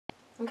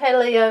Okay,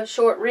 Leo,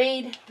 short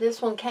read. This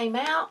one came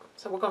out,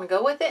 so we're going to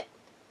go with it.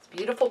 It's a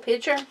beautiful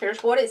picture.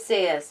 Here's what it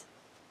says.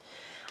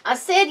 I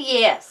said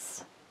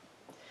yes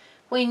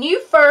when you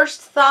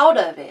first thought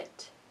of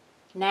it.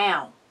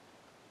 Now,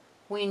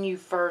 when you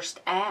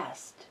first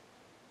asked.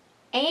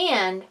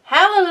 And,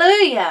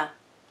 hallelujah,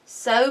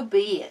 so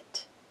be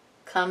it.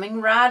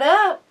 Coming right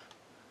up.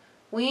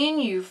 When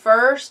you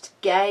first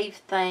gave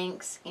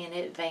thanks in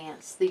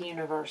advance, the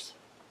universe.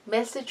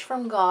 Message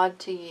from God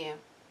to you,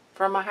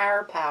 from a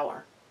higher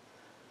power.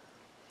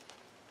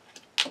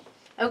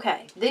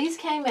 Okay, these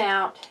came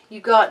out. You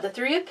got the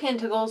Three of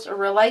Pentacles, a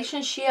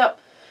relationship,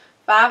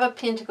 Five of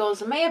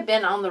Pentacles. It may have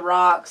been on the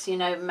rocks. You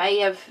know,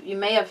 you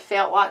may have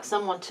felt like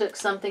someone took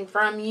something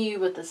from you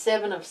with the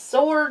Seven of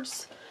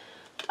Swords.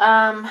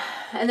 And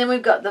then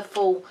we've got the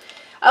Fool.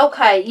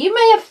 Okay, you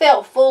may have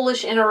felt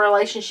foolish in a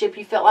relationship.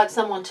 You felt like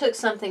someone took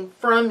something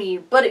from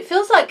you. But it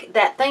feels like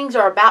that things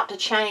are about to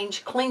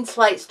change. Clean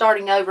slate,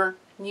 starting over,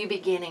 new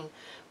beginning.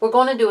 We're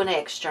going to do an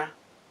extra.